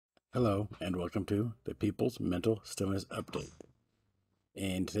Hello and welcome to the People's Mental Stillness Update.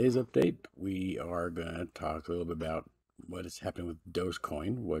 In today's update, we are going to talk a little bit about what is happening with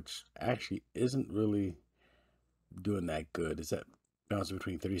Dogecoin, which actually isn't really doing that good. It's at bouncing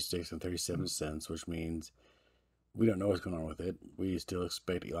between 36 and 37 cents, which means we don't know what's going on with it. We still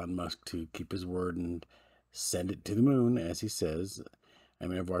expect Elon Musk to keep his word and send it to the moon, as he says. I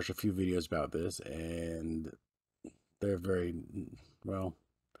mean, I've watched a few videos about this, and they're very, well,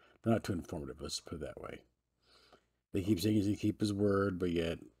 they're not too informative, let's put it that way. They keep saying he's going to keep his word, but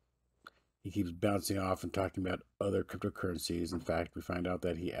yet he keeps bouncing off and talking about other cryptocurrencies. In fact, we find out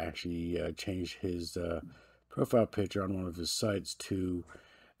that he actually changed his profile picture on one of his sites to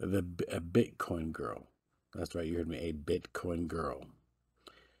a Bitcoin girl. That's right, you heard me, a Bitcoin girl.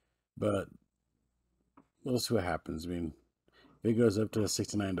 But we'll see what happens. I mean, if it goes up to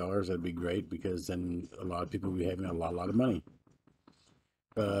 $69, that'd be great, because then a lot of people will be having a lot of money.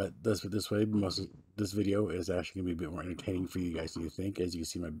 But let's put it this way, most of this video is actually going to be a bit more entertaining for you guys than you think. As you can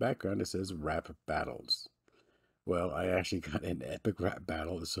see in my background, it says rap battles. Well, I actually got an epic rap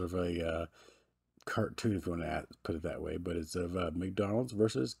battle. It's sort of a cartoon, if you want to put it that way, but it's of McDonald's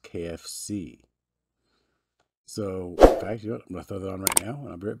versus KFC. So, in fact, you know what? I'm going to throw that on right now, and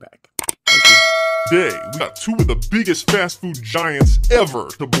I'll be right back. Thank you. Today, we got two of the biggest fast food giants ever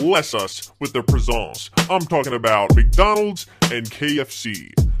to bless us with their presence. I'm talking about McDonald's and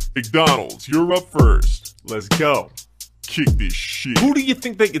KFC. McDonald's, you're up first. Let's go. Kick this shit. Who do you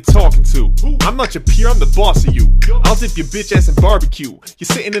think that you're talking to? I'm not your peer, I'm the boss of you. I'll dip your bitch ass in barbecue.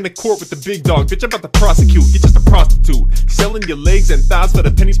 You're sitting in the court with the big dog, bitch, I'm about to prosecute. You're just a prostitute, selling your legs and thighs for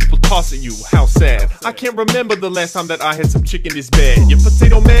the pennies people tossing you. How sad. I can't remember the last time that I had some chicken this bad. Your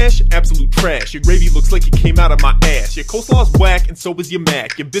potato mash, absolute trash. Your gravy looks like it came out of my ass. Your coleslaw's whack and so is your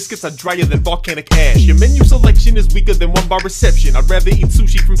mac. Your biscuits are drier than volcanic ash. Your menu selection is weaker than one bar reception. I'd rather eat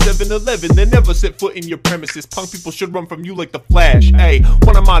sushi from 7-Eleven than never set foot in your premises. Punk people should run from you like the Flash. Hey,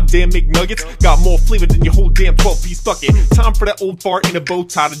 one of my damn McNuggets got more flavor than your whole damn 12-piece bucket. Time for that old fart in a bow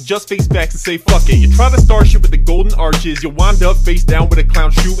tie to just face back and say fuck it. You try to start shit with the golden arches, you'll wind up face down with a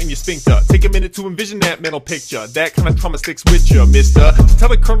clown shoe in your sphincter. Take a minute to envision that mental picture. That kind of trauma sticks with you, mister. So tell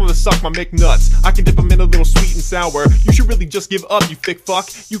the colonel to suck my McNuts. I can dip them in a little sweet and sour. You should really just give up, you thick fuck.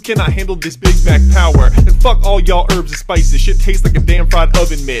 You cannot handle this Big Mac power. And fuck all y'all herbs and spices. Shit tastes like a damn fried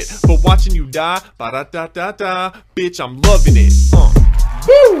oven mitt. But watching you die, ba-da-da-da-da, bitch, I'm loving it.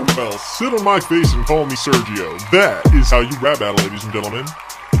 Woo! Well, sit on my face and call me Sergio. That is how you rap battle, ladies and gentlemen.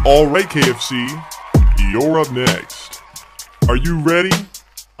 Alright, KFC, you're up next. Are you ready?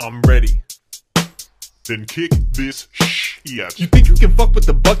 I'm ready. Then kick this shit. You think you can fuck with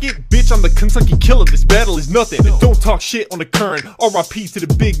the bucket? Bitch, I'm the Kentucky killer, this battle is nothing. And don't talk shit on the current. R.I.P. to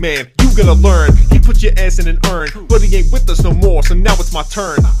the big man, you gonna learn. He put your ass in an urn, but he ain't with us no more, so now it's my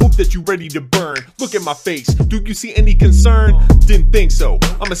turn. Hope that you ready to burn. Look at my face, do you see any concern? Didn't think so.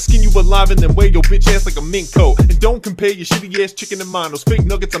 I'ma skin you alive and then wear your bitch ass like a mink coat. And don't compare your shitty ass chicken to mine. Those fake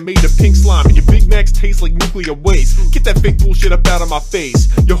nuggets are made of pink slime, and your Big Macs taste like nuclear waste. Get that fake bullshit up out of my face.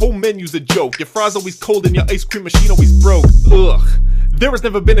 Your whole menu's a joke. Your fries always cold and your ice cream machine always broke. Ugh. There has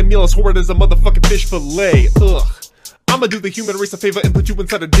never been a meal as horrid as a motherfucking fish fillet. Ugh. I'ma do the human race a favor and put you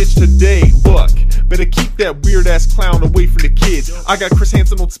inside a ditch today. Look, better keep that weird ass clown away from the kids. I got Chris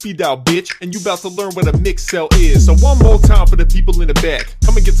Hansen on speed dial, bitch, and you about to learn what a mix cell is. So one more time for the people in the back.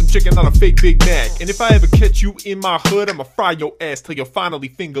 Come and get some chicken on a fake Big Mac. And if I ever catch you in my hood, I'ma fry your ass till you're finally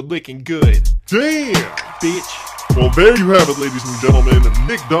finger licking good. Damn! Bitch. Well, there you have it, ladies and gentlemen.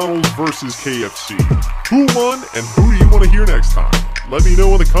 McDonald's versus KFC. Who won and who do you want to hear next time? Let me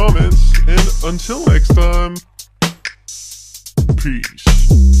know in the comments. And until next time, peace.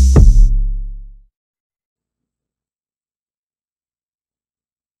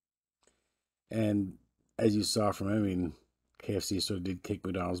 And as you saw from, I mean, KFC sort of did kick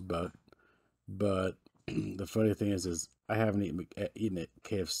McDonald's butt. But the funny thing is I haven't eaten at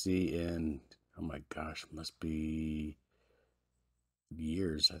KFC in, oh my gosh, must be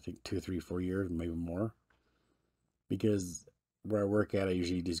years. I think 2, 3, 4 years, maybe more. Because where I work at, I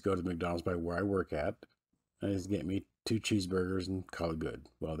usually just go to McDonald's by where I work at. And just get me 2 cheeseburgers and call it good.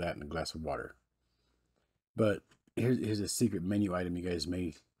 Well, that and a glass of water. But here's a secret menu item you guys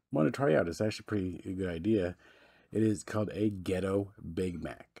may want to try out. It's actually pretty a good idea. It is called a Ghetto Big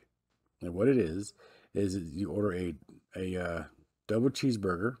Mac. And what it is you order a double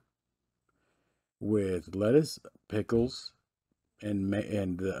cheeseburger with lettuce, pickles, and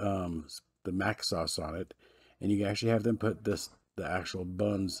the mac sauce on it, and you can actually have them put the actual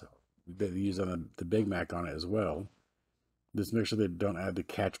buns that they use on the Big Mac on it as well. Just make sure they don't add the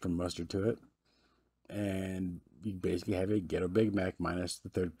ketchup and mustard to it, and you basically have a ghetto Big Mac minus the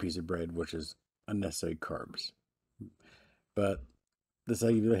third piece of bread, which is unnecessary carbs. But this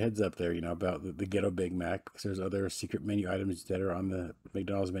I give you a heads up there, about the ghetto Big Mac, because there's other secret menu items that are on the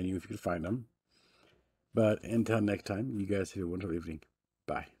McDonald's menu if you could find them. But until next time, you guys have a wonderful evening.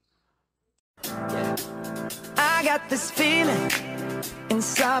 Bye. I got this feeling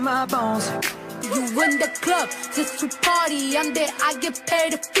inside my bones. You in the club just to party. I'm there, I get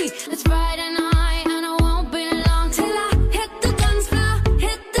paid a fee. Let's ride and high, and I won't be long till I hit the guns floor,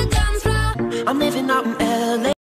 hit the guns floor. I'm living out in